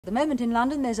At the moment in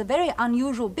London there's a very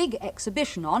unusual big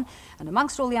exhibition on, and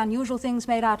amongst all the unusual things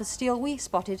made out of steel we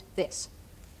spotted this.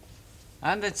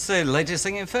 And it's the latest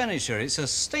thing in furniture. It's a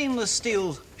stainless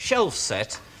steel shelf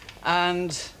set,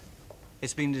 and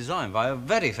it's been designed by a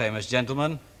very famous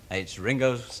gentleman. It's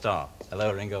Ringo Starr.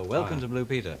 Hello, Ringo. Welcome to Blue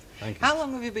Peter. Thank you. How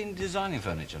long have you been designing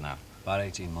furniture now? About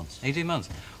 18 months. 18 months.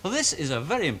 Well, this is a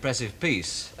very impressive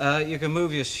piece. You can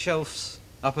move your shelves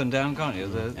up and down, can't you?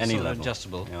 They're Any sort of level.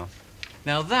 adjustable. Yeah.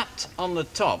 Now, that on the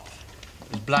top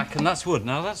is black, and that's wood.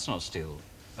 Now, that's not steel.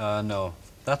 No,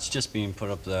 that's just been put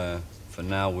up there for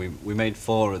now. We made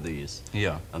 4 of these.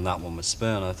 Yeah. And that one was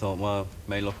spare, and I thought, well, it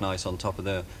may look nice on top of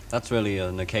there. That's really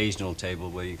an occasional table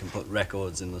where you can put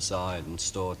records in the side and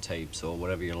store tapes or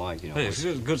whatever you like. You know. It's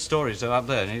a good storage to have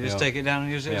there, and you just take it down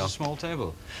and use it as a small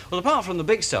table. Well, apart from the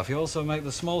big stuff, you also make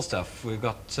the small stuff. We've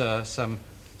got some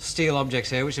steel objects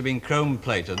here which have been chrome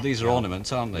plated. These are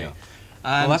ornaments, aren't they? Yeah.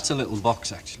 And well, that's a little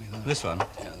box, actually. This one?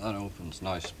 Yeah, that opens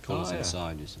nice. Colours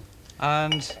inside, you see.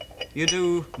 And you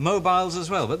do mobiles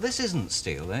as well, but this isn't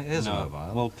steel, it is a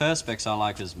mobile. Well, perspex I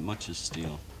like as much as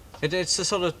steel. It's the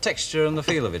sort of texture and the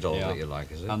feel of it all that you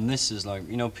like, is it? And this is like,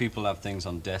 you know, people have things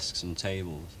on desks and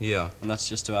tables. Yeah. And that's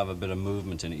just to have a bit of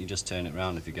movement in it. You just turn it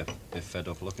round if you get a bit fed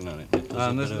up looking at it.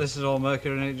 And this is all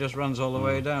mercury and it just runs all the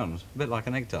way down. It's a bit like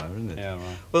an egg timer, isn't it? Yeah,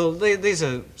 right. Well, these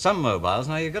are some mobiles.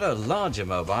 Now, you've got a larger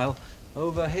mobile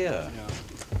over here. Yeah.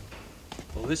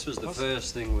 Well, this was the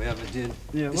first thing we ever did.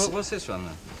 Yeah. What's this one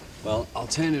then? Well, I'll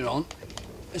turn it on.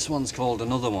 This one's called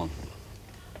Another One.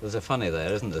 There's a funny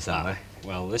there, isn't there, somewhere?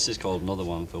 Well, this is called Another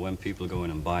One for when people go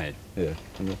in and buy it. Yeah.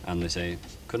 And they say,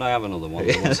 could I have another one?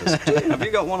 The one says, have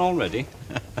you got one already?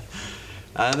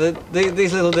 And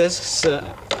these little discs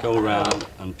go around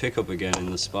and pick up again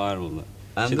in the spiral.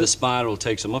 See, the spiral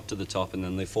takes them up to the top and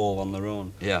then they fall on their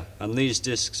own. Yeah. And these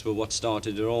discs were what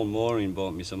started it all. Maureen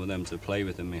bought me some of them to play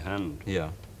with in my hand. Yeah.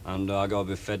 And I got a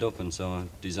bit fed up, and so I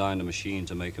designed a machine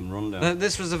to make them run down.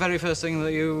 This was the very first thing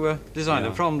that you designed,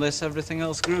 and from this everything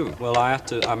else grew. Well, I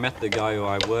met the guy who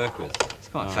I work with. It's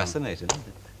quite fascinating, isn't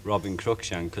it? Robin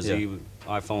Cruikshank, because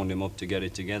I phoned him up to get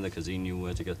it together because he knew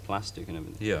where to get plastic and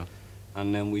everything. Yeah.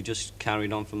 And then we just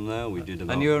carried on from there. We did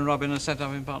about... And you and Robin are set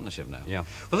up in partnership now? Yeah.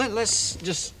 Well, let's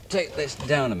just take this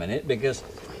down a minute, because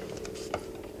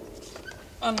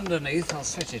underneath, I'll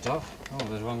switch it off. Oh,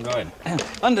 there's one going.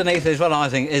 Underneath is what I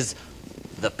think is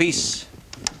the piece,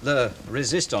 the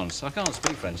resistance. I can't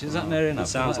speak French. Is that near enough?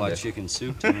 It sounds like chicken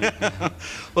soup to me.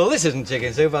 Well, this isn't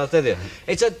chicken soup, I'll tell you.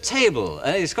 It's a table,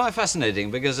 and it's quite fascinating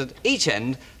because at each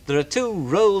end there are 2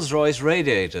 Rolls-Royce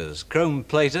radiators,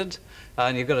 chrome-plated,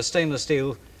 and you've got a stainless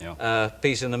steel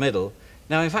piece in the middle.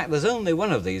 Now, in fact, there's only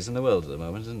one of these in the world at the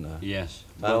moment, isn't there? Yes.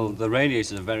 Well, the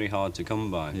radiators are very hard to come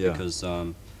by because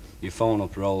you phone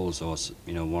up Rolls or,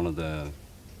 you know, one of the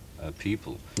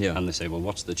people, and they say, well,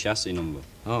 what's the chassis number?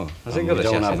 Oh, has it got a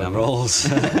chassis number? We don't have the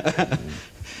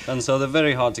Rolls. And so they're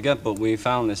very hard to get, but we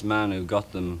found this man who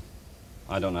got them.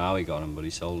 I don't know how he got them, but he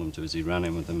sold them to us. He ran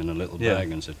in with them in a little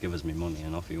bag and said, give us me money,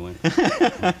 and off he went.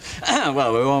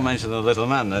 Well, we won't mention the little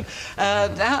man then.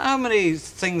 How many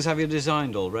things have you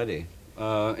designed already?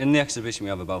 In the exhibition we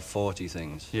have about 40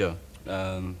 things. Yeah.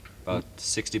 About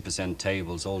 60%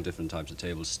 tables, all different types of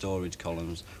tables, storage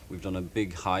columns. We've done a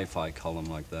big hi-fi column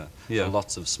like that. Yeah. So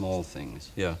lots of small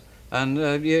things. Yeah.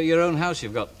 And your own house,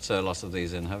 you've got lots of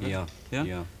these in, have you? Yeah. Yeah?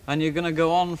 Yeah. And you're going to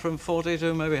go on from 40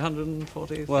 to maybe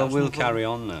 140? Well, we'll carry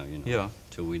on now, you know, yeah,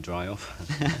 till we dry up.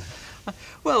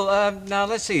 Well, now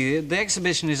let's see. The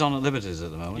exhibition is on at Liberty's at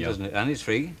the moment, isn't it? And it's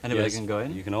free. Anybody can go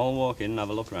in. You can all walk in and have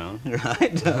a look around.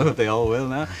 Right. They all will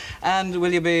now. And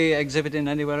will you be exhibiting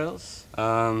anywhere else?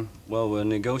 Well, we're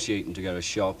negotiating to get a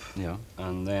shop. Yeah.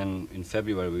 And then in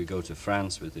February we go to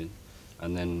France with it,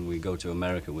 and then we go to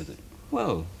America with it.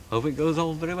 Well, hope it goes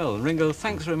all very well. Ringo,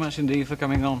 thanks very much indeed for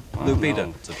coming on Blue Peter.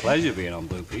 It's a pleasure being on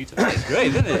Blue Peter. It's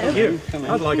great, isn't it? Thank you.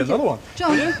 I'd like another one.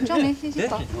 Johnny, here's your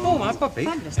pup. Oh, my puppy.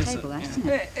 Fabulous table, that, isn't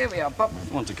it? Here we are, pup.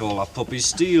 I want to call that puppy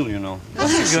Steel, you know.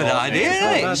 That's a good idea,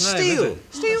 isn't it? Steel.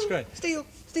 That's great. Steel.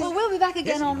 Well, we'll be back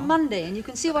again on Monday, and you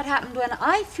can see what happened when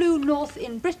I flew north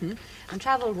in Britain and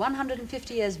travelled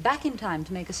 150 years back in time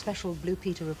to make a special Blue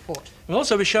Peter report. We'll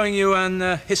also be showing you an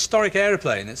historic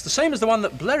aeroplane. It's the same as the one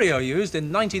that Blériot used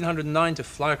in 1909 to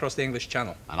fly across the English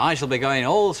Channel. And I shall be going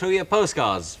all through your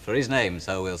postcards for his name,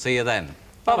 so we'll see you then.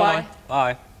 Bye-bye.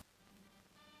 Bye.